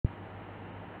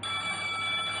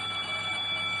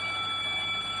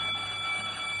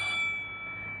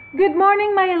Good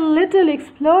morning, my little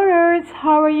explorers.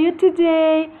 How are you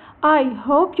today? I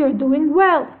hope you're doing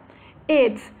well.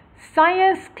 It's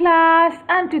science class,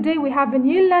 and today we have a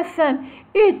new lesson.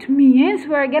 It means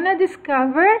we're gonna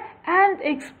discover and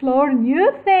explore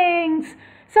new things.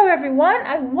 So, everyone,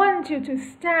 I want you to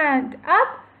stand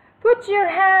up, put your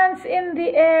hands in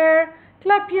the air,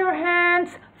 clap your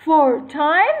hands 4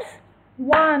 times.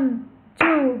 1,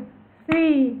 2,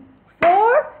 3,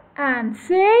 4, and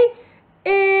say,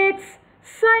 it's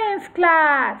science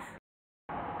class.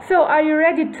 So are you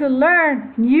ready to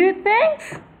learn new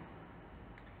things?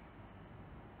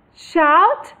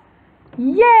 Shout,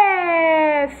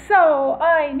 yes! So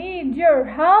I need your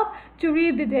help to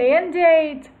read the day and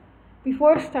date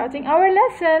before starting our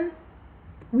lesson.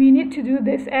 We need to do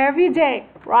this every day,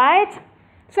 right?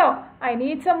 So I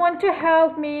need someone to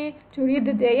help me to read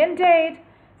the day and date.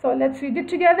 So let's read it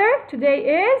together.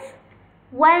 Today is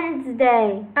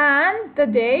Wednesday. And the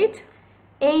date?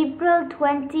 April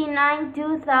 29,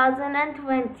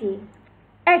 2020.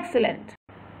 Excellent.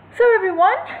 So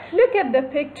everyone, look at the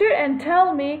picture and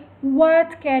tell me,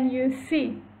 what can you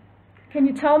see? Can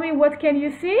you tell me what can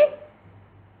you see?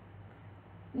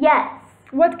 Yes.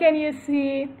 What can you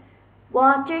see?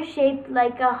 Water shaped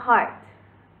like a heart.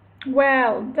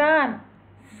 Well done.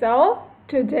 So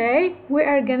today we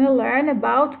are gonna learn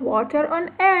about water on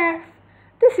Earth.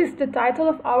 This is the title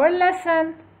of our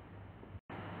lesson.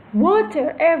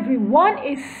 Water, everyone,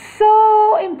 is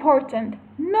so important.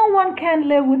 No one can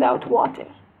live without water.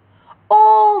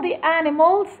 All the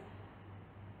animals,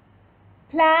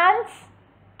 plants,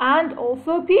 and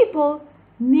also people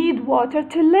need water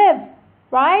to live,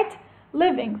 right?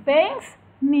 Living things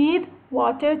need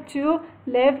water to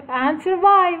live and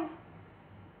survive.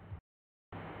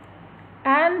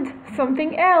 And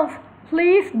something else,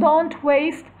 please don't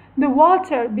waste the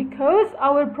water, because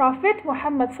our Prophet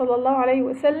Muhammad sallallahu alaihi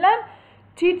wasallam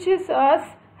teaches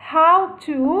us how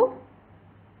to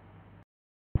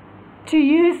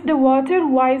use the water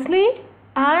wisely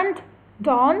and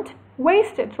don't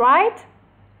waste it, right?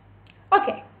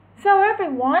 Okay, so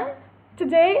everyone,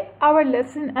 today our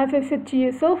lesson, as I said to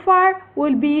you so far,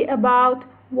 will be about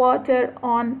water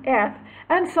on Earth.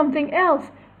 And something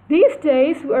else, these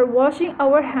days we are washing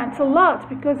our hands a lot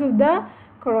because of the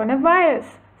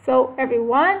coronavirus. So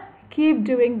everyone, keep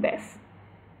doing this.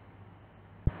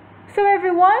 So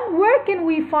everyone, where can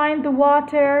we find the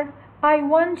water? I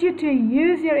want you to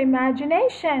use your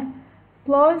imagination.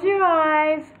 Close your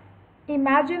eyes.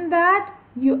 Imagine that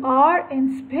you are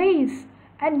in space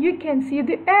and you can see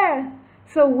the earth.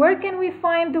 So where can we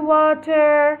find the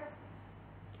water?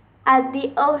 At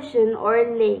the ocean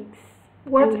or lakes.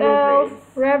 What else?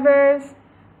 Rivers.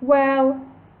 Well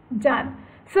done.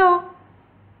 So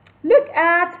look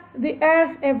at the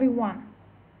earth, everyone.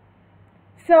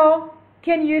 So,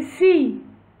 can you see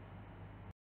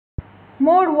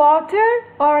more water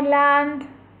or land?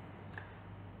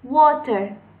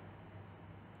 Water.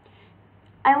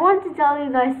 I want to tell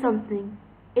you guys something.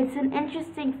 It's an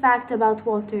interesting fact about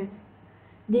water.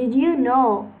 Did you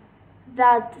know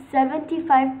that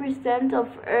 75%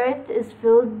 of Earth is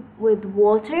filled with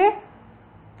water?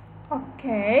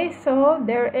 Okay, so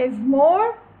there is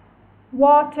more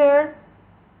water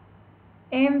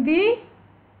in the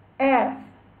earth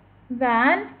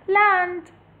than land.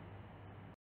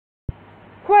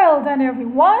 Well done,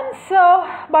 everyone. So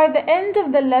by the end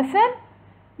of the lesson,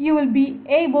 you will be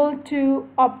able to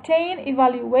obtain,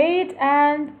 evaluate,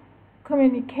 and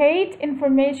communicate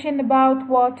information about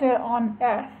water on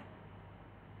Earth.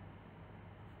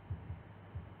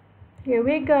 Here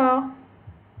we go.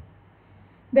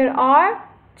 There are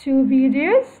 2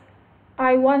 videos.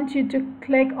 I want you to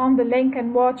click on the link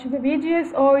and watch the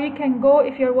videos, or you can go,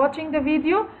 if you're watching the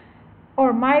video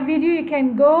or my video, you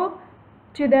can go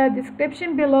to the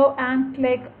description below and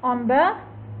click on the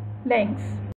links.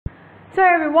 So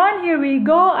everyone, here we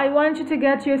go. I want you to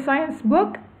get your science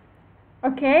book.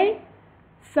 Okay,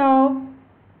 so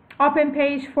open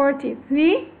page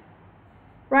 43,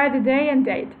 write the day and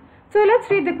date. So let's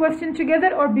read the question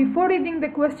together, or before reading the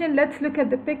question, let's look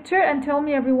at the picture and tell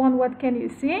me, everyone, what can you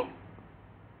see?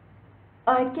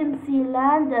 I can see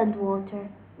land and water.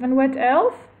 And what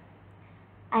else?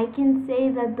 I can say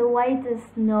that the white is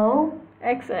snow.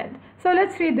 Excellent. So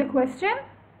let's read the question.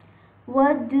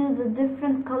 What do the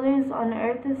different colors on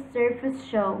Earth's surface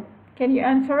show? Can you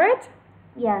answer it?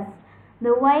 Yes.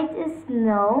 The white is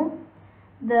snow.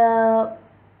 The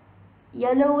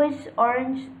yellowish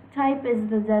orange type is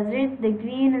the desert. The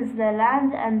green is the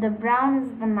land. And the brown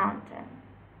is the mountain.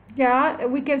 Yeah,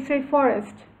 we can say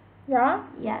forest. Yeah?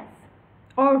 Yes.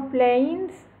 Or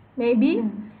plains, maybe.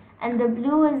 And the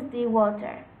blue is the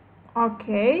water.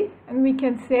 Okay, and we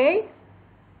can say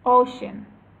ocean.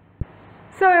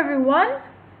 So everyone,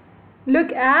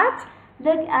 look at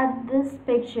this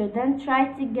picture, then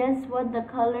try to guess what the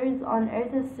colors on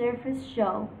Earth's surface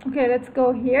show. Okay, let's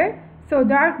go here. So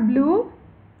dark blue,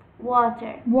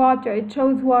 water. Water, it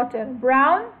shows water.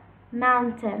 Brown,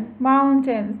 mountain.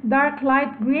 Mountains. Dark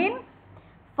light green,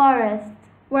 forest.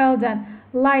 Well done.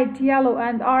 Light yellow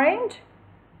and orange,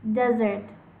 desert.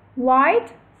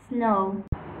 White, snow.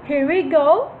 Here we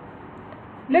go.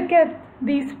 Look at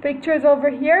these pictures over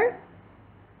here.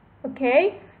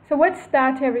 Okay, so what's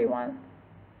that, everyone?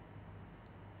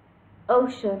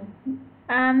 Ocean.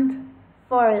 And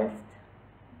forest.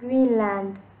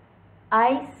 Greenland.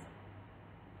 Ice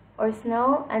or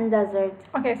snow and desert.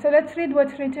 Okay, so let's read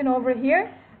what's written over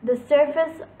here. The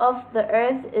surface of the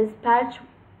earth is patchwork.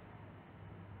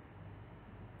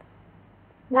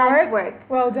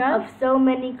 Well done. Of so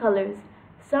many colors.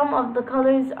 Some of the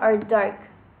colors are dark,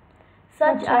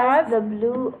 such as the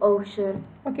blue ocean.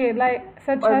 Okay,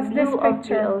 such or as blue this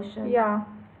picture. Of the ocean. Yeah.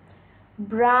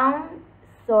 Brown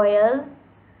soil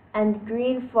and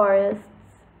green forests.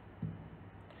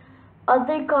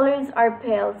 Other colors are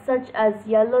pale, such as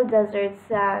yellow desert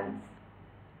sands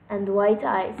and white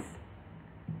ice.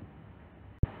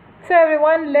 So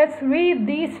everyone, let's read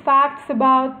these facts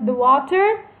about the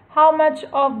water. How much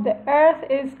of the earth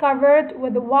is covered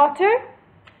with water?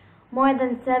 More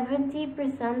than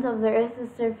 70% of the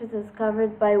earth's surface is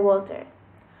covered by water.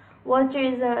 Water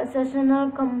is an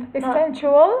essential component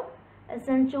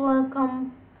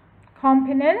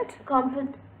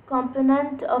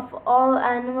of all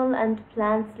animal and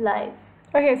plants life.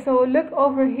 Okay, so look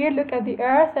over here, look at the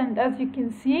earth, and as you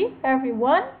can see,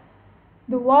 everyone,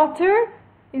 the water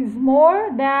is more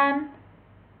than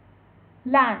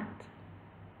land.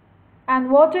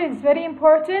 And water is very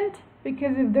important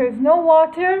because if there is no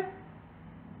water,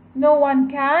 no one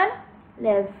can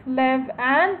live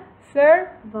and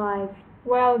survive.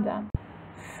 Well done.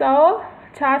 So,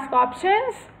 task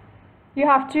options. You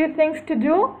have two things to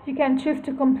do. You can choose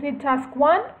to complete task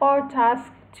 1 or task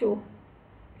 2.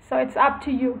 So it's up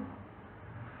to you.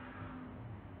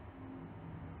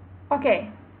 Okay.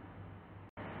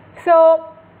 So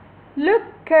look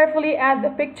carefully at the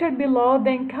picture below,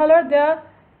 then color the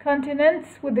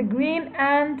continents with the green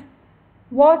and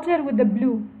water with the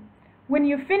blue. When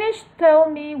you finish, tell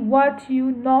me what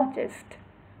you noticed.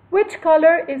 Which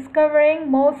color is covering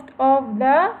most of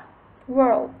the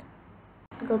world?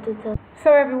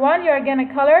 So everyone, you are going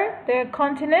to color the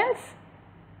continents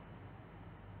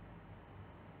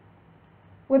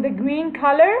with the green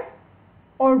color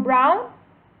or brown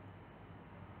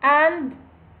and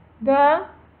the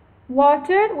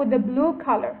water with the blue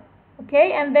color.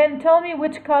 Okay, and then tell me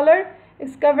which color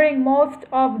is covering most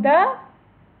of the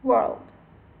world.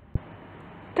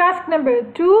 Task number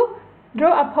 2,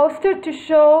 draw a poster to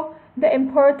show the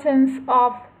importance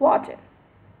of water.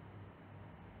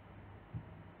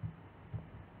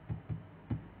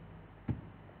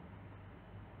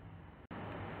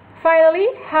 Finally,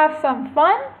 have some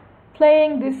fun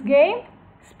playing this game.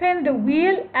 Spin the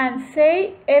wheel and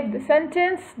say if the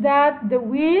sentence that the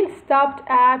wheel stopped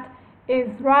at is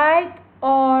right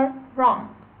or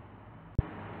wrong.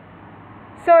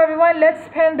 So everyone, let's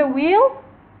spin the wheel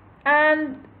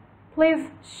and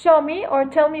please show me or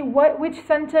tell me which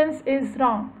sentence is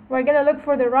wrong. We're gonna look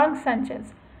for the wrong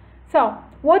sentence. So,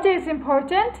 water is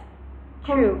important?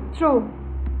 True. True.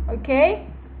 Okay.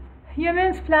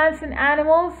 Humans, plants and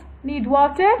animals need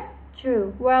water?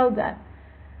 True. Well done.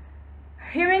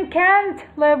 Human can't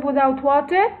live without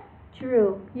water?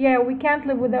 True. Yeah, we can't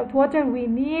live without water. We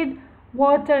need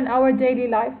water in our daily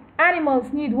life.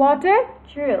 Animals need water?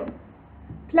 True.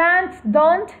 Plants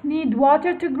don't need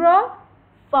water to grow?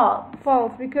 False.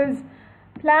 False, because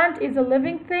plant is a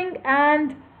living thing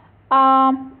and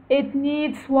it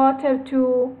needs water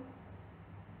to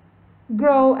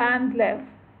grow and live.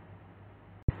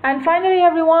 And finally,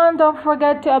 everyone, don't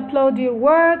forget to upload your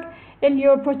work in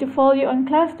your portfolio on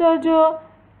ClassDojo.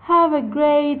 Have a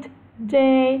great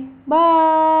day.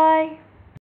 Bye.